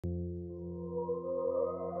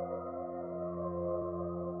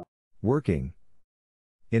Working.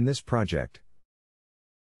 In this project,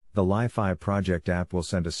 the Lifi project app will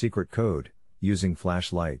send a secret code, using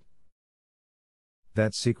flashlight.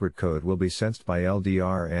 That secret code will be sensed by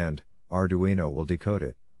LDR and Arduino will decode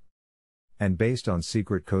it. And based on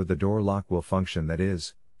secret code the door lock will function, that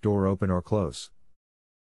is, door open or close.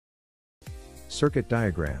 Circuit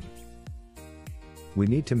diagram. We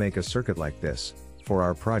need to make a circuit like this, for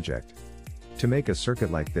our project. To make a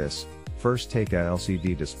circuit like this, first take a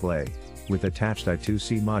LCD display, with attached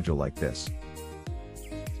I2C module like this.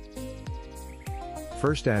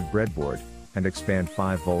 First add breadboard, and expand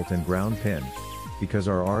 5V and ground pin, because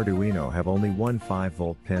our Arduino have only one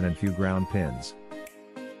 5V pin and few ground pins.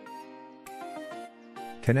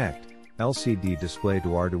 Connect LCD display to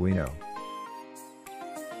Arduino.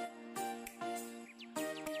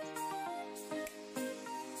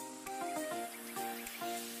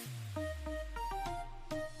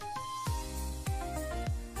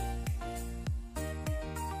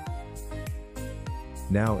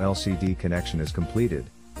 Now LCD connection is completed,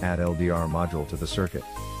 add LDR module to the circuit.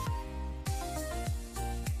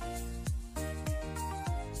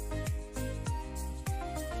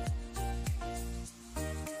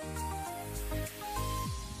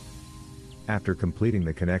 After completing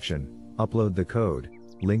the connection, upload the code,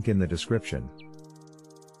 link in the description.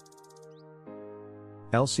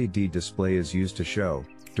 LCD display is used to show,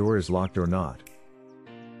 door is locked or not.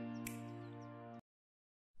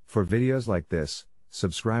 For videos like this,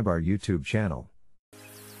 subscribe our YouTube channel.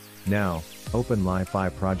 Now, open Lifi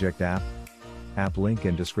project app. App link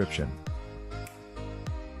in description.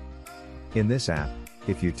 In this app,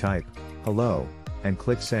 if you type, hello, and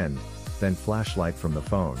click send, then flashlight from the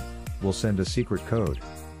phone, will send a secret code.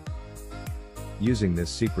 Using this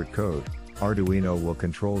secret code, Arduino will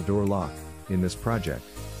control door lock, in this project.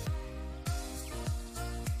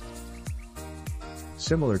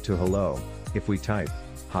 Similar to hello, if we type,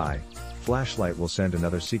 hi, flashlight will send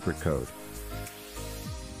another secret code.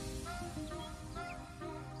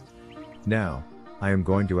 Now, I am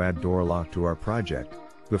going to add door lock to our project.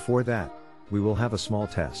 Before that, we will have a small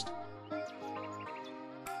test.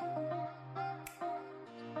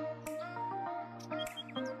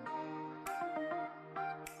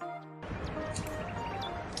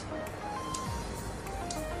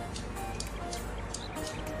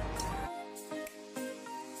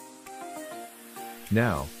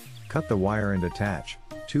 Now, cut the wire and attach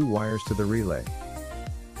 2 wires to the relay.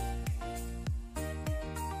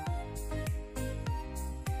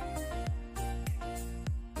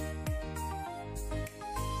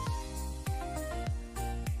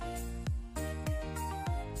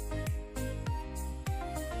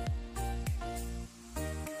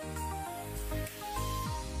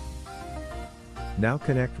 Now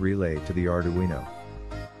connect relay to the Arduino.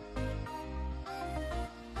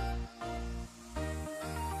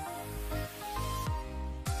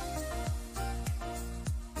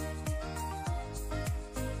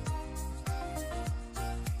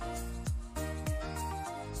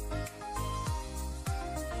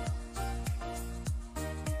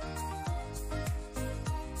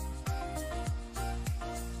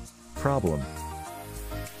 Problem: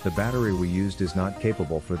 the battery we used is not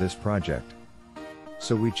capable for this project.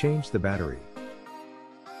 So we changed the battery.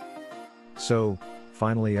 So,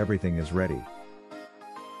 finally everything is ready.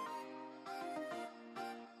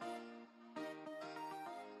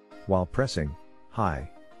 While pressing hi,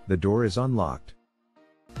 the door is unlocked.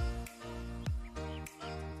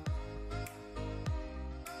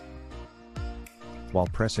 While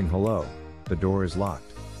pressing hello, the door is locked.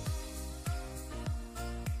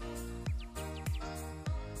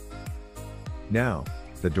 Now,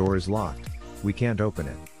 the door is locked, we can't open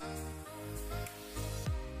it.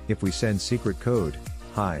 If we send secret code,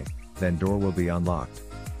 hi, then door will be unlocked.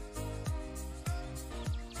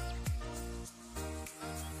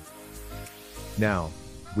 Now,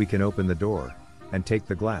 we can open the door, and take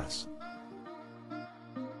the glass.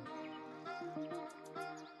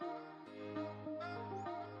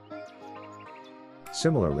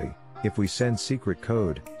 Similarly, if we send secret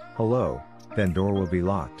code, hello, then door will be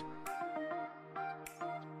locked.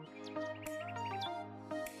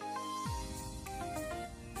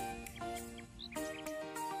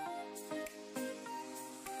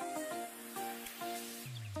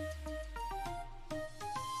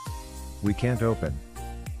 We can't open.